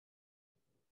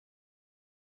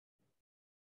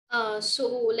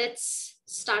So let's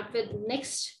start with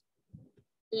next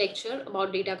lecture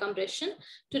about data compression.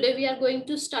 Today we are going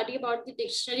to study about the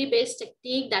dictionary based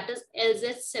technique, that is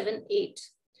LZ78.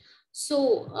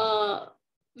 So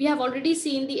we have already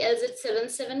seen the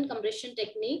LZ77 compression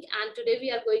technique, and today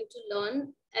we are going to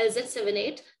learn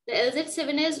LZ78. The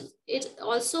LZ7 is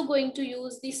also going to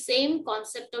use the same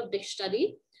concept of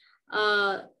dictionary.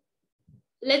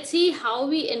 Let's see how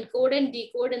we encode and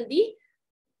decode in the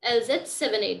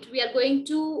LZ78. We are going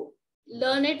to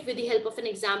learn it with the help of an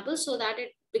example so that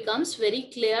it becomes very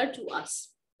clear to us,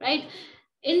 right?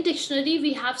 In dictionary,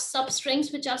 we have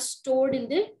substrings which are stored in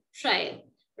the trie,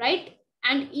 right?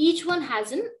 And each one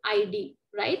has an ID,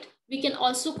 right? We can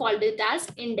also call it as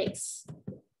index.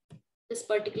 This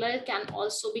particular can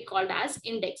also be called as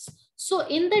index. So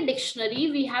in the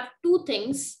dictionary, we have two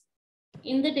things.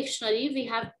 In the dictionary, we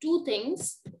have two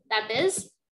things. That is,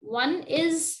 one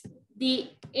is the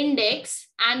index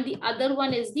and the other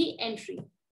one is the entry.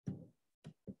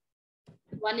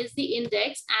 One is the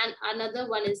index and another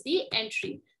one is the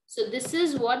entry. So this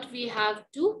is what we have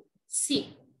to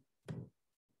see.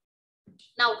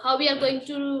 Now, how we are going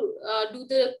to do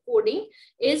the coding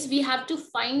is we have to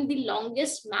find the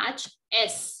longest match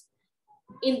S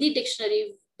in the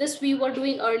dictionary. This we were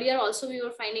doing earlier. Also, we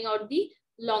were finding out the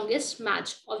longest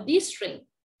match of the string,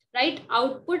 right?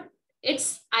 Output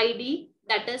its ID,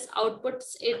 that is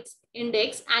outputs its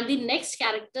index, and the next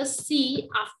character C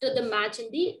after the match in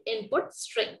the input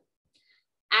string.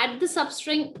 Add the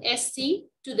substring SC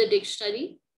to the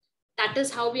dictionary. That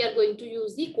is how we are going to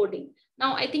use the coding.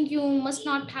 Now, I think you must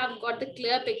not have got the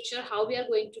clear picture how we are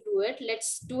going to do it.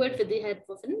 Let's do it with the help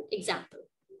of an example.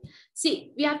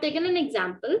 See, we have taken an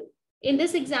example. In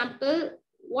this example,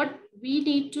 what we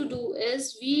need to do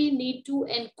is we need to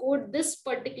encode this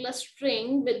particular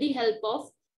string with the help of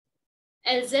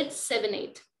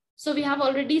LZ78. So we have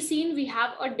already seen we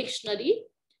have a dictionary.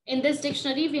 In this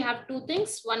dictionary, we have two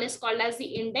things. One is called as the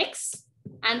index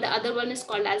and the other one is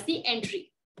called as the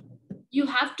entry. You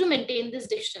have to maintain this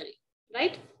dictionary,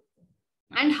 right?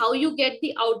 And how you get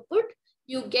the output?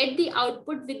 You get the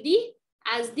output with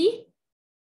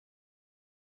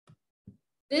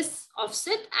this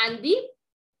offset and the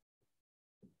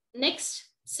next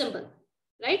symbol,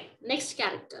 right? Next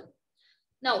character.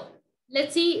 Now,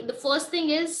 let's see. The first thing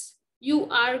is you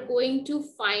are going to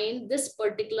find this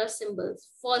particular symbol.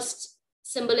 First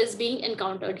symbol is being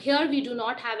encountered. Here we do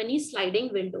not have any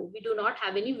sliding window. We do not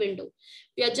have any window.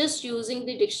 We are just using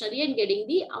the dictionary and getting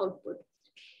the output.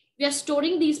 We are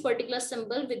storing these particular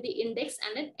symbol with the index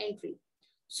and an entry.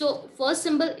 So first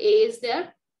symbol A is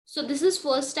there. So this is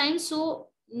first time. So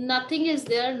nothing is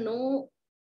there. No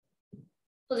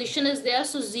position is there.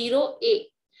 So 0A.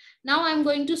 Now I'm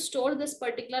going to store this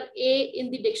particular A in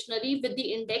the dictionary with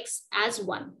the index as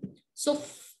 1. So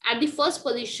at the first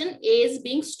position, A is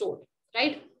being stored,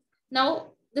 right?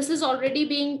 Now this is already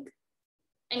being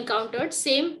encountered,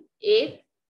 same A.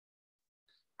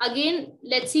 Again,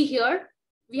 let's see here.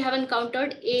 We have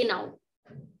encountered A now.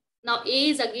 Now A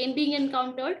is again being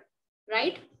encountered,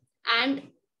 right? And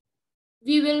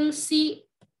we will see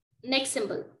next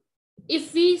symbol.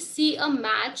 If we see a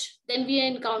match, then we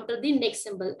encounter the next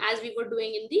symbol as we were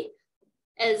doing in the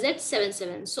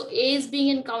LZ77. So A is being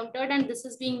encountered and this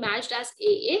is being matched as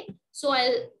AA. So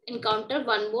I'll encounter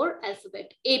one more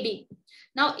alphabet, AB.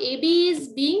 Now AB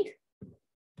is being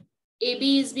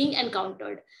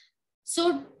encountered.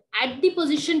 So at the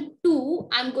position 2,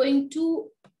 I'm going to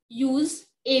use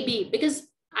AB because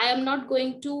I am not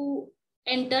going to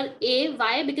enter A.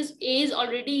 Why? Because A is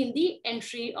already in the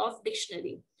entry of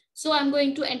dictionary. So I'm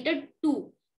going to enter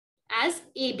 2 as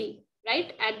AB,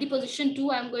 right? At the position 2,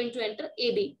 I'm going to enter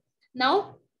AB.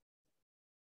 Now,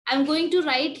 I'm going to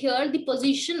write here the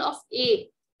position of A.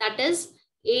 That is,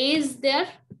 A is there,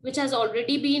 which has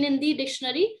already been in the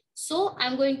dictionary. So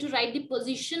I'm going to write the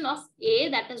position of A,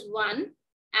 that is 1,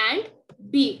 and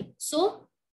B. So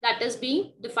that is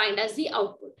being defined as the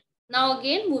output. Now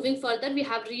again, moving further, we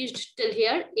have reached till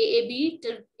here, AAB,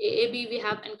 till AAB we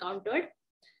have encountered.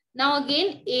 Now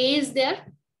again, A is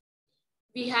there.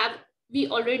 We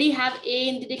already have A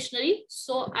in the dictionary,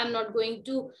 so I'm not going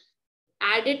to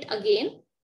add it again.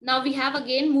 Now we have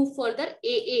again move further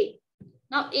AA.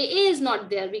 Now AA is not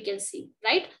there, we can see,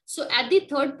 right? So at the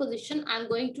third position, I'm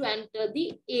going to enter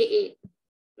the AA,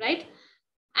 right?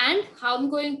 And how I'm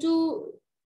going to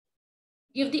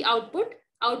give the output?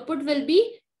 Output will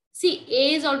be, see,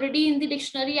 A is already in the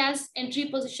dictionary as entry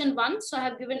position 1. So I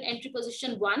have given entry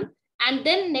position 1 and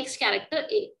then next character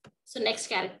A. So next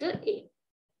character A,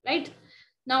 right?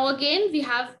 Now again, we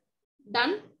have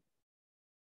done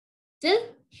till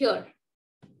here.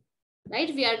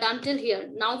 right? We are done till here.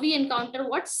 Now we encounter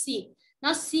what? C.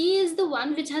 Now C is the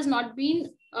one which has not been,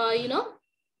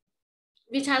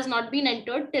 which has not been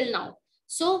entered till now.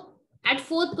 So at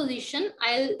fourth position,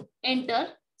 I'll enter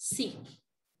C.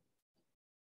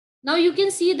 Now you can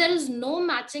see there is no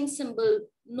matching symbol,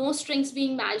 no strings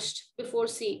being matched before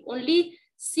C. Only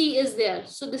C is there.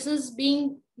 So this is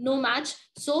being no match.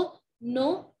 So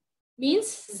no means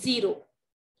 0.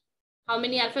 How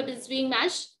many alphabets being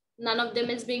matched? None of them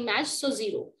is being matched. So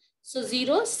 0. So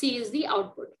 0, C is the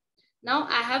output. Now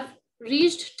I have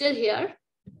reached till here.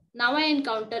 Now I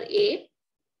encounter A.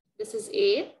 This is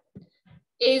A.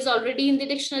 A is already in the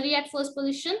dictionary at first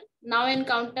position. Now I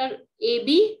encounter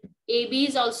AB. AB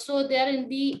is also there in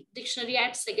the dictionary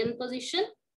at second position.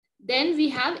 Then we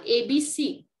have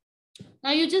ABC.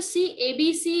 Now you just see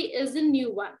ABC is the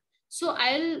new one. So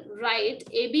I'll write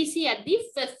ABC at the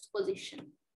fifth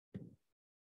position.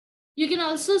 You can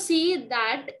also see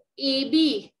that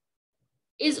AB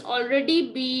is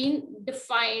already being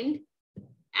defined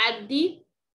at the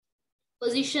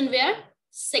position where?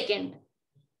 Second.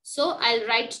 So I'll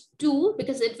write 2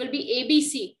 because it will be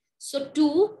ABC. So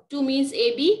 2 means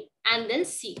AB and then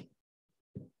C.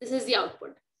 This is the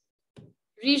output.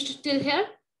 Reached till here.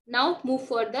 Now move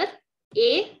further.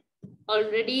 A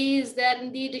already is there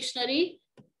in the dictionary.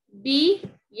 B,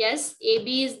 yes,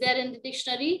 AB is there in the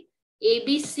dictionary.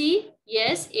 ABC,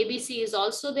 yes, ABC is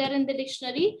also there in the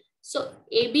dictionary. So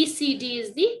ABCD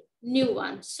is the new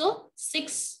one. So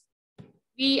 6,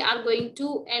 we are going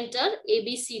to enter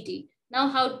ABCD. Now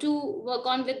how to work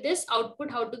on with this output,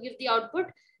 how to give the output.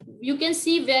 You can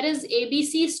see where is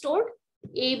ABC stored.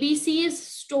 ABC is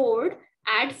stored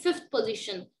at fifth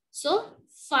position. So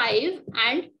 5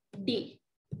 and D.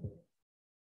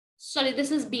 Sorry, this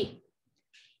is B.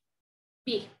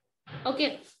 B.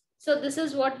 Okay. So this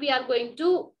is what we are going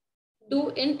to do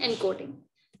in encoding.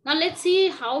 Now let's see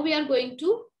how we are going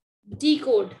to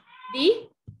decode the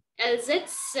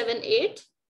LZ78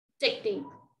 technique.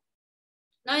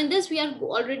 Now in this, we are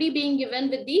already being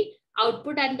given with the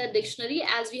output and the dictionary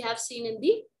as we have seen in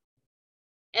the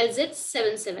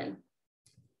LZ77.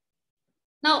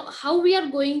 Now, how we are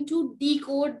going to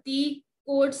decode the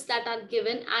codes that are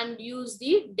given and use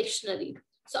the dictionary.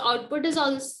 So output is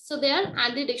also there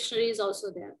and the dictionary is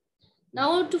also there.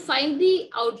 Now to find the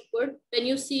output, when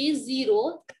you see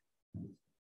 0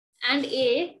 and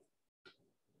A,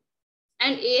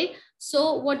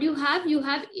 so what you have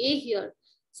A here.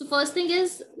 So first thing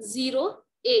is 0,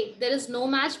 A. There is no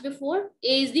match before.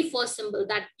 A is the first symbol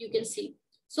that you can see.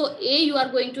 So A you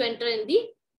are going to enter in the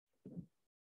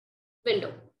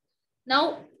window.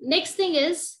 Now next thing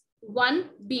is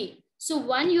 1B. So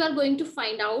 1 you are going to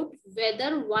find out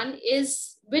whether 1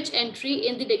 is which entry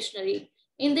in the dictionary.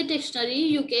 In the dictionary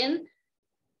you can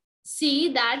see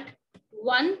that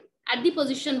 1 at the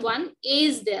position 1, A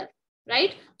is there,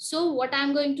 right? So what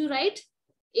I'm going to write,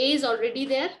 A is already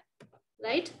there,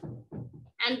 right?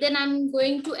 And then I'm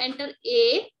going to enter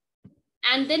A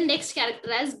and then next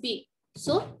character as B.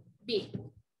 So B.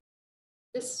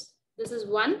 This is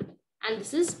 1 and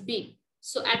this is B.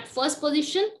 So at first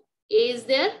position, A is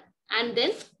there and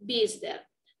then B is there.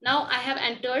 Now I have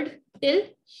entered till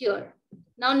here.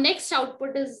 Now next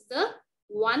output is the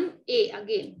 1A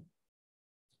again.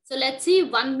 So let's see,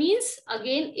 1 means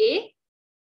again A,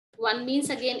 1 means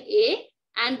again A,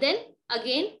 and then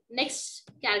again next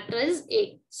character is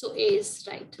A. So A is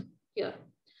right here.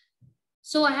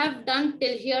 So I have done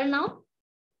till here now.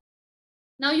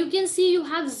 Now you can see you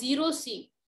have 0C.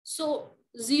 So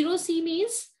 0C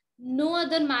means no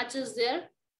other match is there.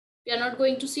 We are not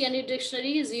going to see any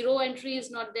dictionary. 0 entry is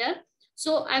not there.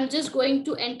 So I'm just going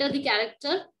to enter the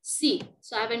character C.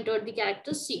 So I've entered the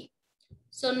character C.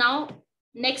 So now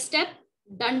next step,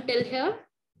 done till here.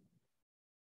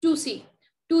 2C.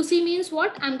 2C means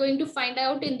what? I'm going to find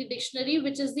out in the dictionary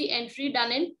which is the entry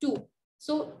done in 2.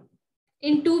 So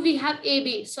in 2 we have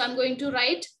AB. So I'm going to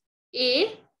write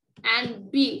A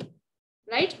and B,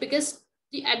 right? Because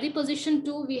at the position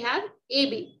 2 we have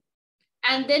AB.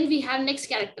 And then we have next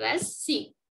character as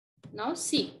C. Now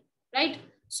C, right?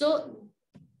 So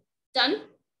done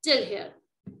till here.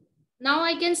 Now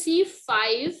I can see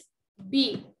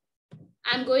 5B.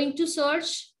 I'm going to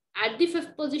search at the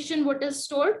fifth position what is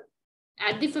stored.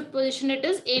 At the fifth position it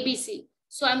is ABC.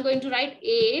 So I'm going to write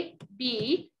A,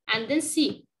 B, and then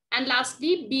C. And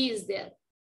lastly B is there,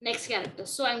 next character.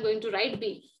 So I'm going to write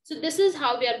B. So this is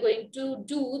how we are going to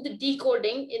do the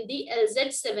decoding in the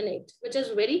LZ78, which is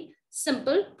very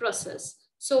simple process.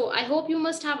 So I hope you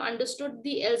must have understood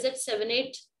the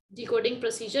LZ78 decoding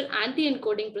procedure and the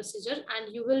encoding procedure,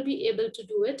 and you will be able to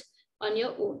do it on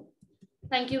your own.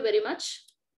 Thank you very much.